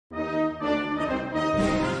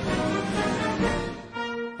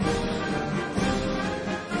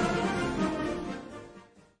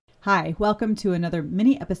Hi, welcome to another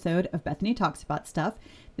mini episode of Bethany Talks About Stuff.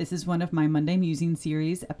 This is one of my Monday Musing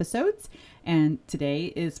series episodes, and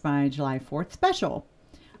today is my July 4th special.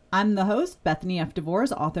 I'm the host, Bethany F.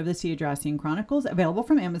 DeVores, author of the Ceodracian Chronicles, available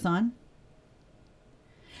from Amazon.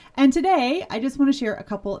 And today, I just want to share a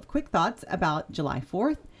couple of quick thoughts about July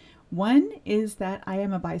 4th. One is that I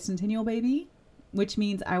am a bicentennial baby, which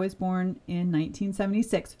means I was born in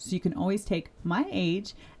 1976. So you can always take my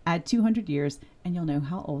age, add 200 years, and you'll know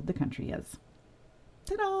how old the country is.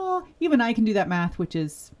 Ta-da! Even I can do that math,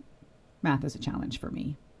 math is a challenge for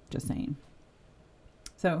me. Just saying.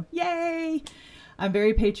 So, yay! I'm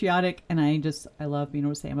very patriotic, and I love being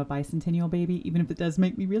able to say I'm a bicentennial baby, even if it does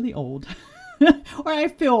make me really old. Or I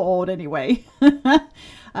feel old anyway.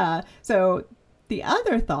 So the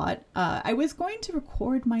other thought, I was going to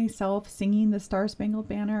record myself singing the Star Spangled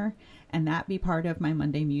Banner and that be part of my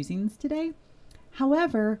Monday musings today.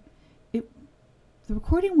 However, the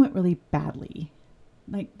recording went really badly.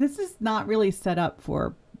 Like, this is not really set up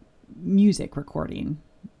for music recording.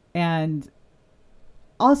 And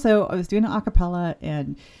also I was doing an a cappella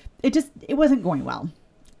and it wasn't going well.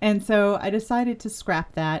 And so I decided to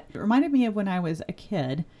scrap that. It reminded me of when I was a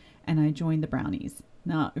kid and I joined the Brownies.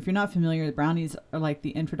 Now, if you're not familiar, the Brownies are like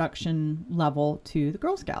the introduction level to the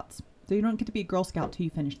Girl Scouts. So you don't get to be a Girl Scout till you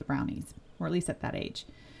finish the Brownies, or at least at that age.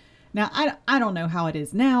 Now, I don't know how it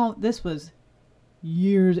is now. This was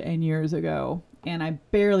years and years ago, and I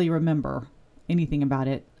barely remember anything about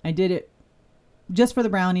it. I did it just for the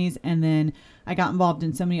Brownies, and then I got involved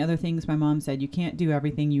in so many other things. My mom said, you can't do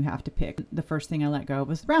everything, you have to pick. The first thing I let go of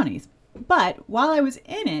was the Brownies. But while I was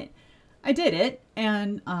in it, I did it,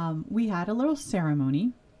 and we had a little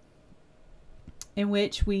ceremony in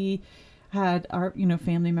which we had our,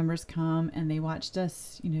 family members come, and they watched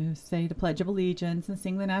us, say the Pledge of Allegiance and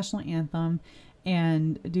sing the national anthem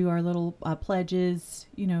and do our little pledges,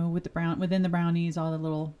 with within the Brownies, all the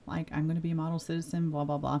little, like, I'm going to be a model citizen, blah,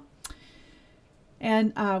 blah, blah.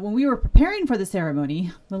 And when we were preparing for the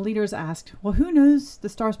ceremony, the leaders asked, well, who knows the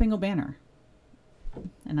Star Spangled Banner?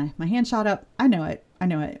 And my hand shot up. I know it.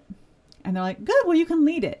 And they're like, good, well, you can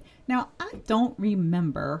lead it. Now, I don't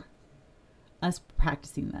remember us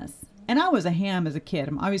practicing this. And I was a ham as a kid.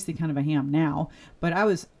 I'm obviously kind of a ham now, but I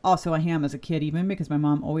was also a ham as a kid, even because my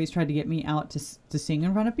mom always tried to get me out to sing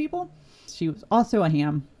in front of people. She was also a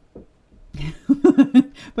ham.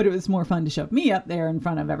 But it was more fun to shove me up there in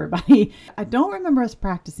front of everybody. I don't remember us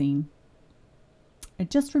practicing. I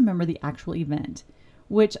just remember the actual event,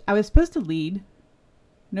 which I was supposed to lead.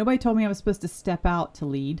 Nobody told me I was supposed to step out to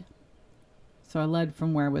lead. So I led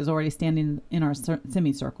from where I was already standing in our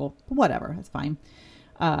semicircle. But whatever, that's fine.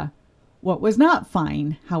 What was not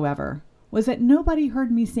fine, however, was that nobody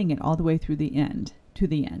heard me sing it all the way through to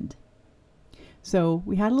the end. So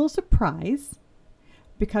we had a little surprise.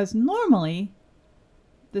 Because normally,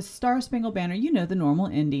 the Star Spangled Banner, the normal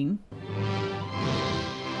ending.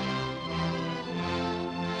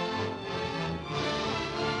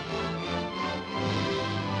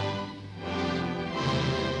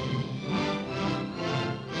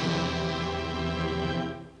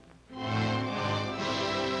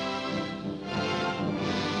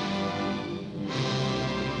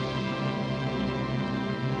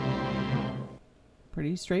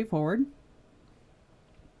 Pretty straightforward.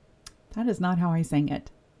 That is not how I sang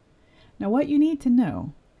it. Now, what you need to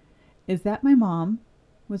know is that my mom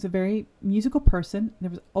was a very musical person. There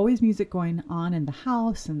was always music going on in the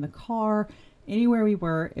house, in the car, anywhere we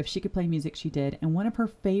were. If she could play music, she did. And one of her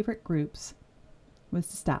favorite groups was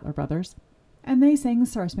the Statler Brothers. And they sang the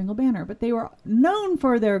Star Spangled Banner, but they were known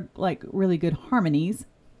for their, really good harmonies.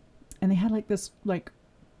 And they had, this,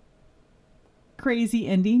 crazy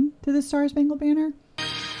ending to the Star Spangled Banner.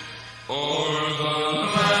 O'er the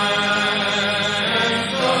land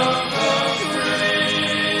of the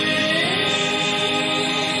free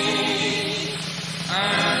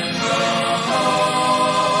and the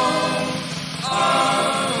home of praise.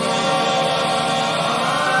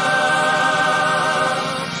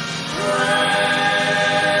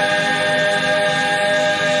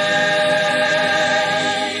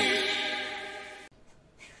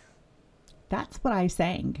 That's what I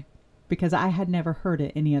sang, because I had never heard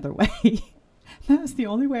it any other way. That was the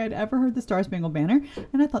only way I'd ever heard the Star Spangled Banner,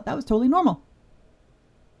 and I thought that was totally normal.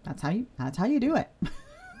 That's how you do it.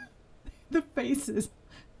 The faces.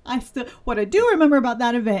 What I do remember about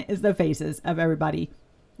that event is the faces of everybody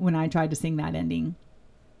when I tried to sing that ending.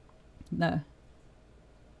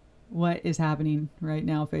 What is happening right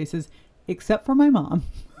now faces, except for my mom,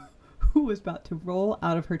 who was about to roll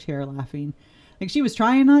out of her chair laughing. She was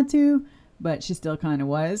trying not to, but she still kind of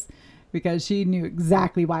was, because she knew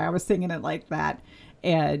exactly why I was singing it like that.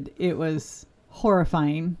 And it was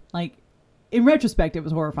horrifying. Like, in retrospect, it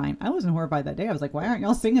was horrifying. I wasn't horrified that day. I was like, why aren't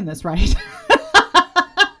y'all singing this right?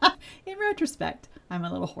 In retrospect, I'm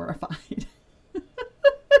a little horrified.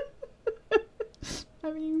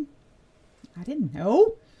 I mean, I didn't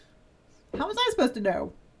know. How was I supposed to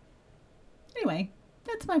know? Anyway,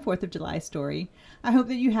 that's my 4th of July story. I hope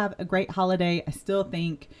that you have a great holiday. I still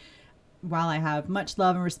think, while I have much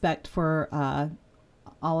love and respect for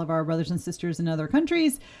all of our brothers and sisters in other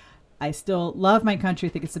countries, I still love my country.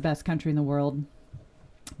 I think it's the best country in the world.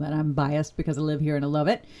 But I'm biased because I live here and I love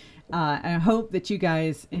it. And I hope that you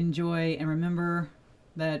guys enjoy and remember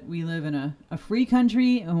that we live in a free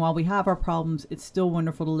country. And while we have our problems, it's still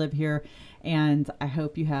wonderful to live here. And I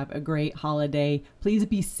hope you have a great holiday. Please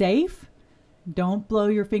be safe. Don't blow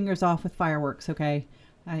your fingers off with fireworks, okay?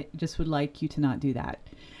 I just would like you to not do that.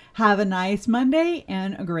 Have a nice Monday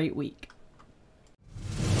and a great week.